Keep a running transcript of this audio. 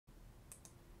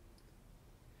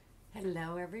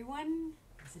Hello everyone,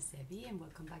 this is Evie and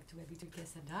welcome back to Evie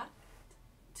Turquesa.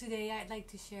 Today I'd like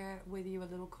to share with you a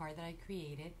little card that I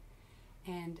created,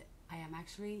 and I am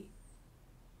actually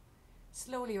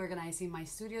slowly organizing my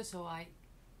studio, so I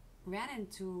ran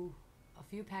into a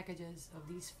few packages of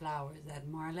these flowers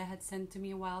that Marla had sent to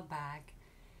me a while back,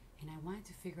 and I wanted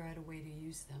to figure out a way to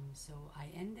use them. So I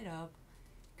ended up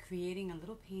creating a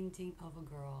little painting of a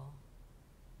girl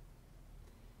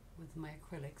with my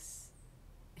acrylics,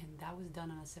 and that was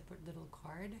done on a separate little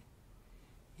card.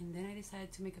 And then I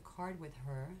decided to make a card with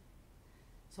her,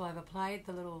 so I've applied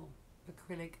the little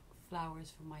acrylic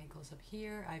flowers for Michael's up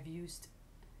here. I've used,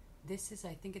 this is,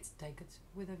 I think it's Dikut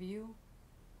with a View.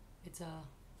 It's a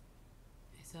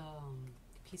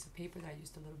piece of paper that I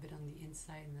used a little bit on the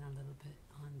inside and then a little bit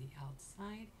on the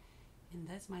outside, and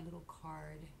that's my little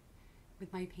card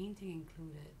with my painting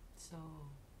included. So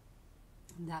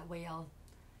that way I'll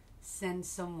send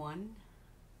someone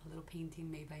a little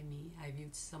painting made by me. I've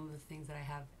used some of the things that I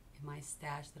have in my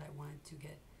stash that I wanted to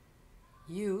get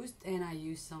used, and I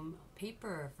used some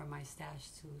paper from my stash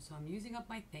too. So I'm using up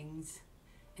my things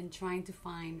and trying to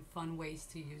find fun ways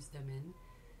to use them in.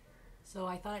 So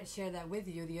I thought I'd share that with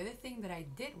you. The other thing that I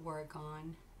did work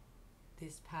on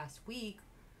this past week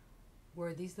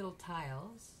were these little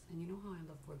tiles, and you know how I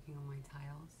love working on my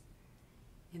tiles.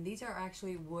 And these are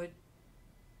actually wood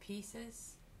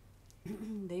pieces.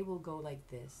 They will go like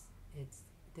this. It's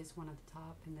this one at the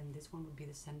top, and then this one would be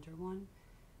the center one,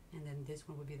 and then this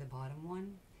one would be the bottom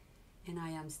one. And I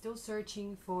am still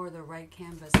searching for the right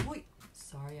canvas. Wait,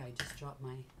 sorry, I just dropped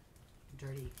my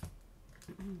dirty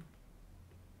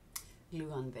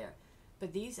glue on there.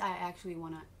 But these I actually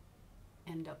want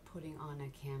to end up putting on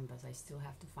a canvas. I still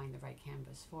have to find the right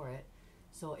canvas for it.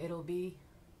 So it'll be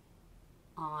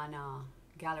on a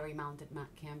gallery mounted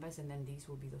canvas, and then these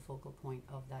will be the focal point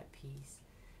of that piece.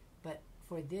 But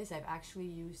for this, I've actually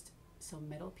used some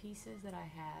metal pieces that I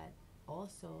had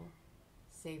also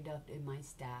saved up in my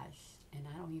stash, and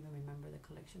I don't even remember the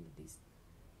collection that these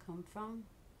come from,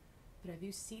 but I've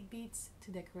used seed beads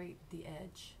to decorate the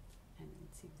edge, and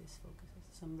let's see if this focuses.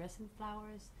 Some resin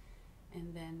flowers,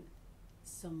 and then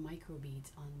some micro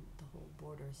beads on the whole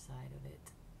border side of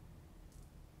it.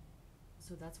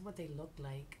 So that's what they look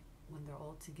like when they're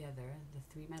all together, the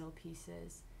three metal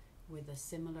pieces with the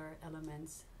similar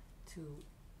elements to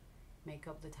make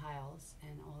up the tiles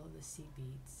and all of the seed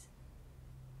beads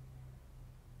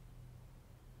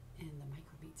and the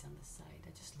micro beads on the side.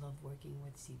 I just love working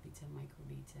with seed beads and micro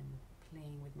beads and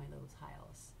playing with my little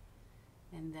tiles,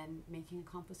 and then making a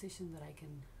composition that I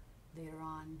can later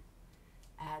on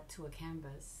add to a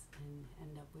canvas and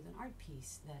end up with an art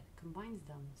piece that combines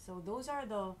them. So those are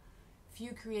the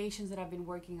few creations that I've been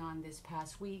working on this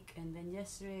past week. And then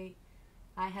yesterday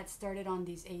I had started on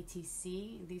these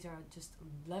ATC. These are just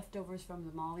leftovers from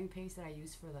the modeling paste that I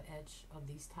used for the edge of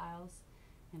these tiles,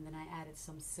 and then I added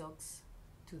some silks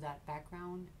to that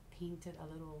background, painted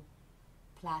a little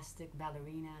plastic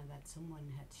ballerina that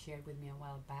someone had shared with me a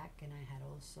while back, and I had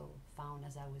also found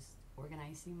as I was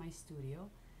organizing my studio.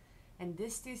 And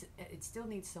this is, it still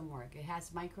needs some work. It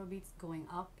has micro beads going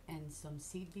up and some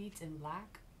seed beads in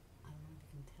black. I don't know if you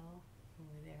can tell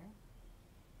over there,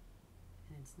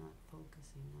 and it's not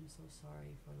focusing. I'm so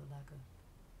sorry for the lack of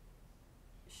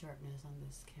sharpness on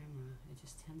this camera. It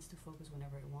just tends to focus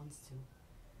whenever it wants to.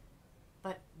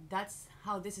 But that's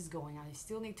how this is going. I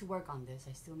still need to work on this.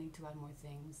 I still need to add more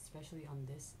things, especially on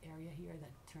this area here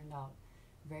that turned out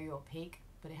very opaque,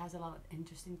 but it has a lot of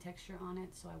interesting texture on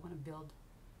it, so I want to build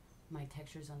my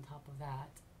textures on top of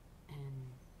that, and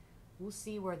we'll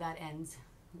see where that ends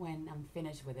when I'm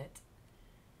finished with it.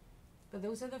 But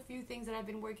those are the few things that I've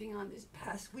been working on this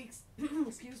past weeks.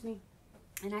 Excuse me.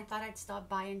 And I thought I'd stop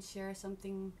by and share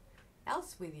something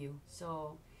else with you.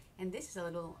 So, and this is a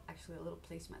little, actually a little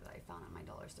placemat that I found at my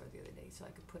dollar store the other day, so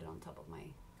I could put it on top of my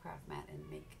craft mat and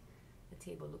make the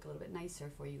table look a little bit nicer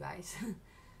for you guys.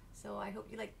 So I hope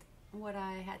you liked what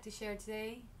I had to share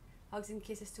today. Hugs and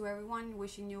kisses to everyone.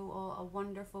 Wishing you all a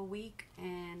wonderful week,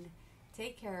 and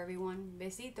take care everyone.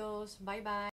 Besitos. Bye bye.